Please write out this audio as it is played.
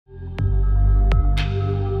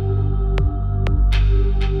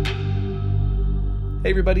Hey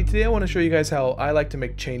everybody, today I want to show you guys how I like to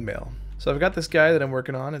make chainmail. So I've got this guy that I'm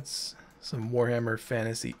working on. It's some Warhammer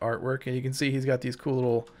Fantasy artwork, and you can see he's got these cool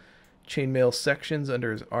little chainmail sections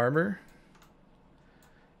under his armor.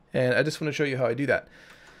 And I just want to show you how I do that.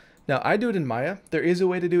 Now I do it in Maya. There is a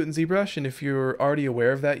way to do it in ZBrush, and if you're already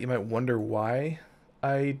aware of that, you might wonder why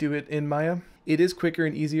I do it in Maya. It is quicker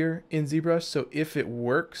and easier in ZBrush, so if it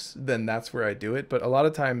works, then that's where I do it. But a lot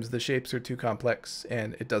of times the shapes are too complex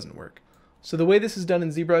and it doesn't work. So the way this is done in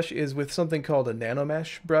ZBrush is with something called a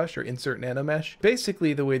nanomesh brush or insert nanomesh.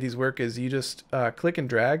 Basically the way these work is you just click and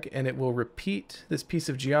drag and it will repeat this piece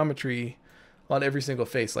of geometry on every single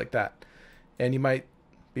face like that. And you might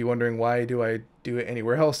be wondering, why do I do it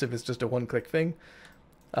anywhere else if it's just a one-click thing?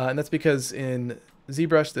 And that's because in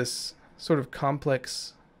ZBrush this sort of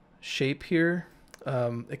complex shape here,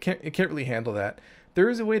 it can't really handle that. There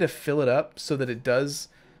is a way to fill it up so that it does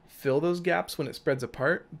fill those gaps when it spreads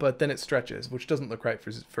apart, but then it stretches, which doesn't look right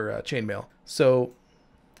for chainmail. So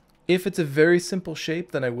if it's a very simple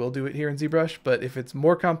shape, then I will do it here in ZBrush, but if it's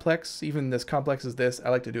more complex, even as complex as this, I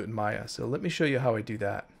like to do it in Maya. So let me show you how I do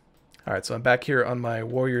that. All right, so I'm back here on my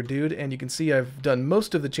warrior dude, and you can see I've done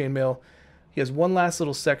most of the chainmail. He has one last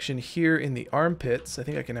little section here in the armpits. I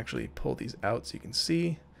think I can actually pull these out so you can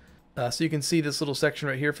see. So you can see this little section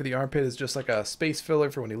right here for the armpit is just like a space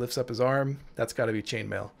filler for when he lifts up his arm. That's got to be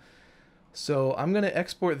chainmail. So I'm going to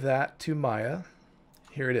export that to Maya.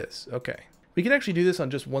 Here it is. Okay. We can actually do this on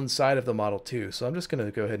just one side of the model too. So I'm just going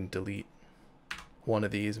to go ahead and delete one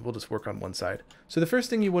of these. We'll just work on one side. So the first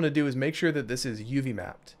thing you want to do is make sure that this is UV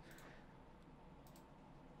mapped.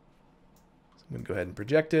 So I'm going to go ahead and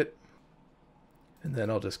project it. And then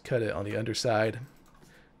I'll just cut it on the underside.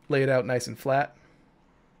 Lay it out nice and flat.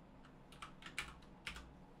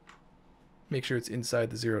 Make sure it's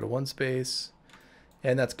inside the 0 to 1 space.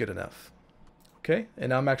 And that's good enough. Okay, and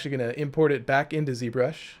now I'm actually going to import it back into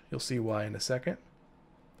ZBrush. You'll see why in a second.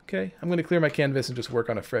 Okay, I'm going to clear my canvas and just work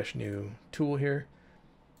on a fresh new tool here.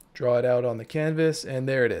 Draw it out on the canvas, and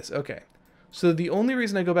there it is. Okay, so the only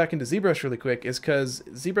reason I go back into ZBrush really quick is because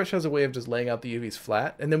ZBrush has a way of just laying out the UVs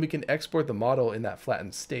flat, and then we can export the model in that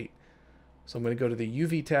flattened state. So I'm going to go to the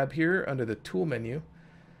UV tab here under the tool menu,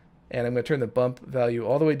 and I'm going to turn the bump value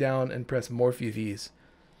all the way down and press Morph UVs.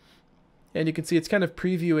 And you can see it's kind of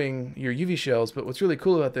previewing your UV shells, but what's really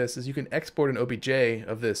cool about this is you can export an OBJ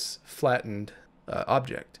of this flattened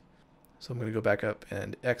object. So I'm going to go back up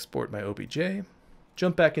and export my OBJ,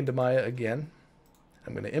 jump back into Maya again.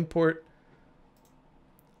 I'm going to import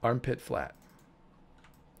armpit flat.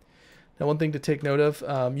 Now one thing to take note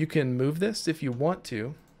of, you can move this if you want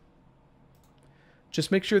to. Just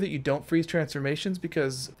make sure that you don't freeze transformations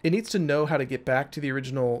because it needs to know how to get back to the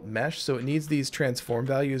original mesh. So it needs these transform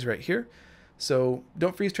values right here. So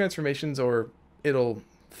don't freeze transformations or it'll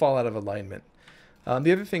fall out of alignment.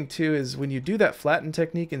 The other thing too is when you do that flatten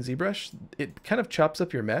technique in ZBrush, it kind of chops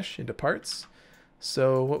up your mesh into parts.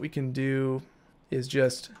 So what we can do is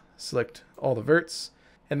just select all the verts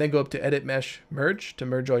and then go up to Edit Mesh Merge to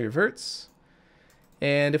merge all your verts.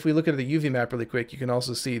 And if we look at the UV map really quick, you can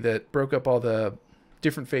also see that broke up all the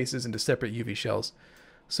different faces into separate UV shells.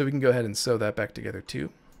 So we can go ahead and sew that back together too.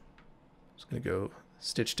 Just going to go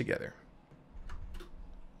stitch together.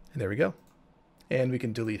 And there we go. And we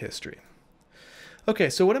can delete history. Okay,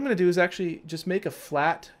 so what I'm going to do is actually just make a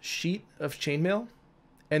flat sheet of chainmail,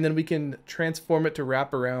 and then we can transform it to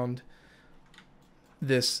wrap around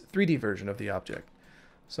this 3D version of the object.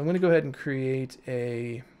 So I'm going to go ahead and create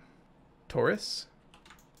a torus,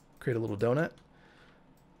 create a little donut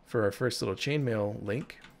for our first little chainmail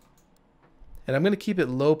link. And I'm going to keep it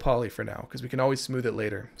low poly for now because we can always smooth it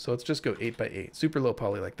later. So let's just go 8 by 8, super low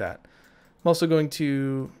poly like that. I'm also going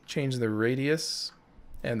to change the radius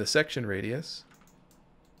and the section radius.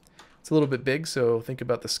 It's a little bit big, so think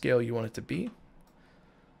about the scale you want it to be.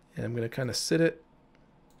 And I'm going to kind of sit it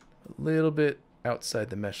a little bit outside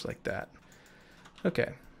the mesh like that.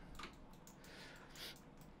 Okay.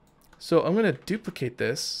 So I'm going to duplicate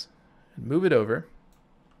this and move it over.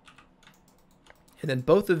 And then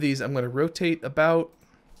both of these I'm going to rotate about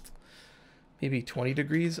maybe 20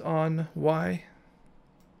 degrees on Y.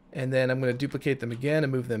 And then I'm going to duplicate them again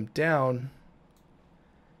and move them down.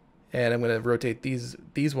 And I'm going to rotate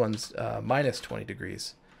these ones minus 20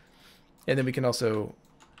 degrees. And then we can also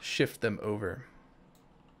shift them over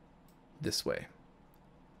this way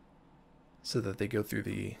so that they go through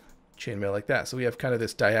the chainmail like that. So we have kind of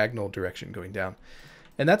this diagonal direction going down.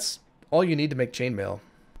 And that's all you need to make chainmail.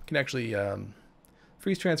 You can actually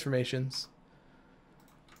freeze transformations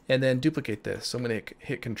and then duplicate this. So I'm going to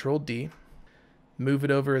hit Control D, move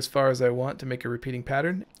it over as far as I want to make a repeating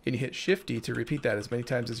pattern, and you hit Shift D to repeat that as many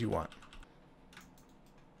times as you want.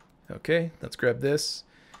 Okay, let's grab this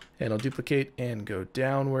and I'll duplicate and go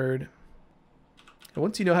downward. And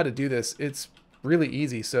once you know how to do this, it's really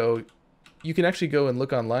easy. So you can actually go and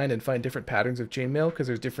look online and find different patterns of chainmail because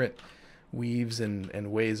there's different weaves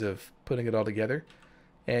and ways of putting it all together.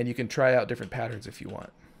 And you can try out different patterns if you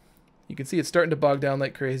want. You can see it's starting to bog down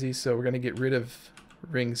like crazy, so we're going to get rid of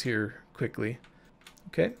rings here quickly.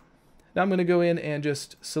 Okay, now I'm going to go in and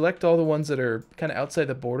just select all the ones that are kind of outside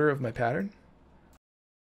the border of my pattern.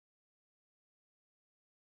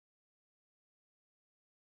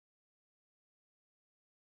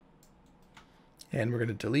 And we're going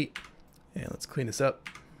to delete. And let's clean this up.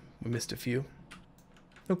 We missed a few.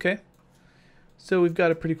 Okay. So we've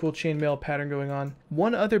got a pretty cool chainmail pattern going on.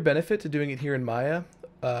 One other benefit to doing it here in Maya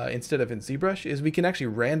instead of in ZBrush is we can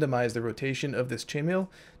actually randomize the rotation of this chainmail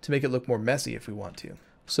to make it look more messy if we want to.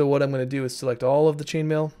 So what I'm going to do is select all of the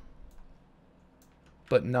chainmail,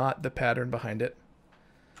 but not the pattern behind it.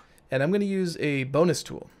 And I'm going to use a bonus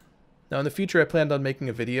tool. Now in the future I planned on making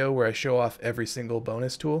a video where I show off every single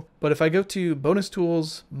bonus tool. But if I go to Bonus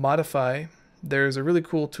Tools, Modify, there's a really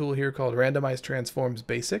cool tool here called Randomize Transforms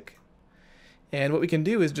Basic. And what we can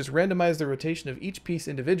do is just randomize the rotation of each piece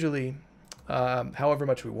individually, however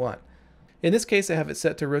much we want. In this case I have it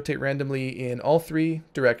set to rotate randomly in all three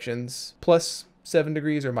directions, plus 7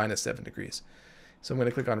 degrees or minus 7 degrees. So I'm going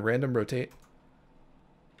to click on Random Rotate.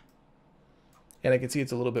 And I can see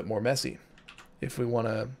it's a little bit more messy. If we want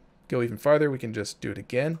to go even farther, we can just do it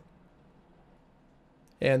again.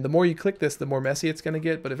 And the more you click this, the more messy it's going to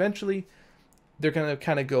get, but eventually they're going to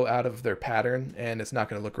kind of go out of their pattern and it's not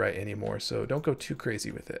going to look right anymore. So don't go too crazy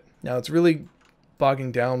with it. Now it's really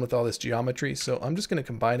bogging down with all this geometry, so I'm just going to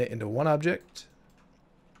combine it into one object.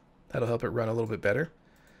 That'll help it run a little bit better,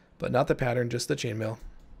 but not the pattern, just the chainmail.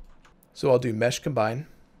 So I'll do Mesh Combine.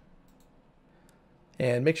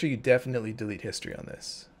 And make sure you definitely delete history on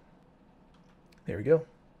this. There we go.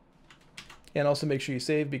 And also make sure you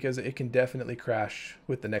save because it can definitely crash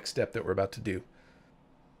with the next step that we're about to do.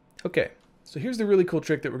 Okay, so here's the really cool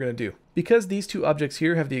trick that we're going to do. Because these two objects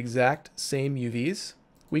here have the exact same UVs,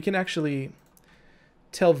 we can actually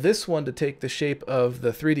tell this one to take the shape of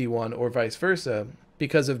the 3D one or vice versa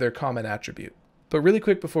because of their common attribute. But really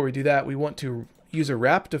quick before we do that, we want to use a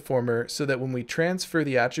wrap deformer so that when we transfer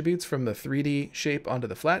the attributes from the 3D shape onto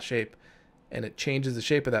the flat shape, and it changes the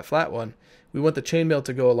shape of that flat one, we want the chainmail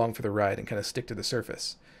to go along for the ride and kind of stick to the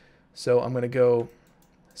surface. So I'm going to go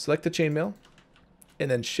select the chainmail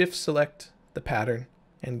and then shift select the pattern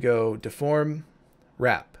and go deform,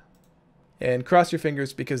 wrap. And cross your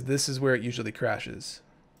fingers because this is where it usually crashes.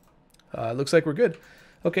 Looks like we're good.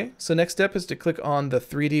 Okay, so next step is to click on the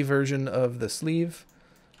 3D version of the sleeve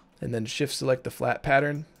and then shift select the flat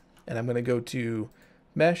pattern. And I'm going to go to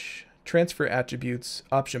Mesh, Transfer Attributes,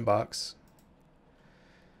 Option Box.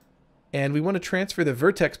 And we want to transfer the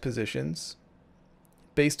vertex positions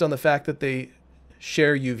based on the fact that they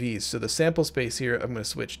share UVs. So the sample space here, I'm going to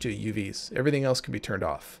switch to UVs. Everything else can be turned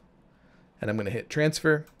off. And I'm going to hit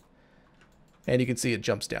transfer. And you can see it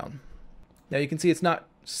jumps down. Now you can see it's not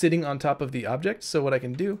sitting on top of the object. So what I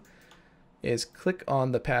can do is click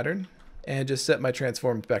on the pattern and just set my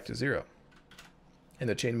transforms back to 0. And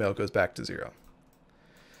the chainmail goes back to 0.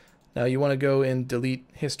 Now you want to go and delete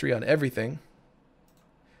history on everything.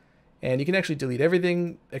 And you can actually delete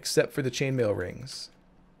everything except for the chainmail rings.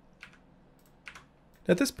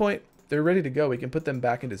 At this point, they're ready to go. We can put them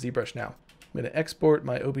back into ZBrush now. I'm going to export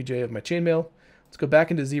my OBJ of my chainmail. Let's go back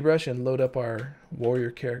into ZBrush and load up our warrior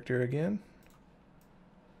character again.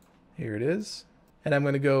 Here it is. And I'm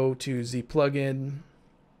going to go to Z Plugin,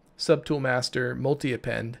 Subtool Master,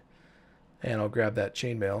 Multi-Append, and I'll grab that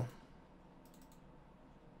chainmail.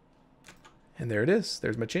 And there it is.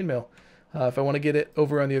 There's my chainmail. If I want to get it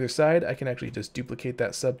over on the other side, I can actually just duplicate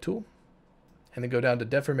that subtool and then go down to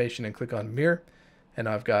Deformation and click on Mirror. And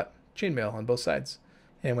now I've got chainmail on both sides.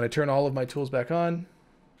 And when I turn all of my tools back on,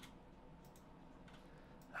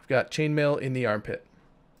 I've got chainmail in the armpit.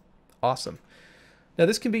 Awesome. Now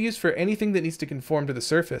this can be used for anything that needs to conform to the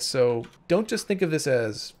surface. So don't just think of this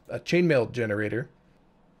as a chainmail generator.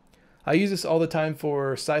 I use this all the time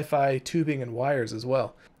for sci-fi tubing and wires as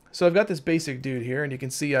well. So I've got this basic dude here, and you can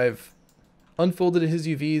see I've unfolded his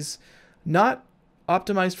UVs, not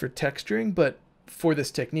optimized for texturing, but for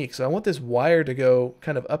this technique. So I want this wire to go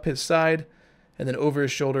kind of up his side and then over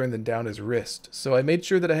his shoulder and then down his wrist. So I made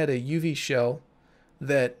sure that I had a UV shell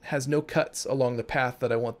that has no cuts along the path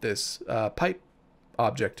that I want this pipe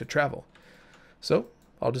object to travel. So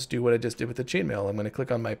I'll just do what I just did with the chainmail. I'm going to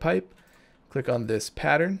click on my pipe, click on this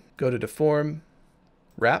pattern, go to Deform,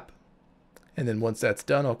 Wrap, and then once that's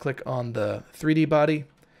done, I'll click on the 3D body,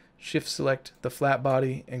 shift select the flat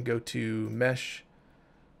body and go to Mesh,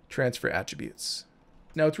 Transfer Attributes.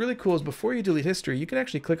 Now what's really cool is before you delete history, you can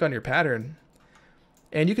actually click on your pattern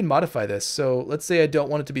and you can modify this. So let's say I don't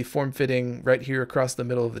want it to be form-fitting right here across the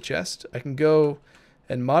middle of the chest. I can go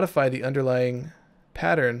and modify the underlying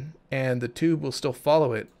pattern and the tube will still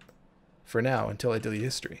follow it for now until I delete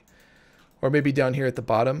history. Or maybe down here at the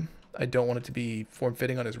bottom, I don't want it to be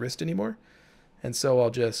form-fitting on his wrist anymore. And so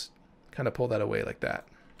I'll just kind of pull that away like that.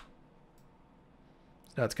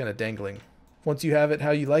 Now it's kind of dangling. Once you have it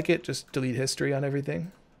how you like it, just delete history on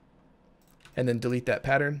everything. And then delete that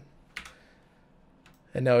pattern.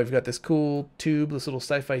 And now we've got this cool tube, this little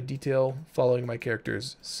sci-fi detail following my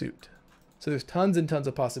character's suit. So there's tons and tons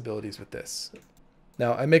of possibilities with this.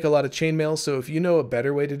 Now, I make a lot of chainmail, so if you know a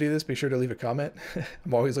better way to do this, be sure to leave a comment.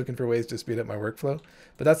 I'm always looking for ways to speed up my workflow,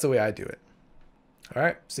 but that's the way I do it. All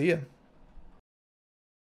right, see ya.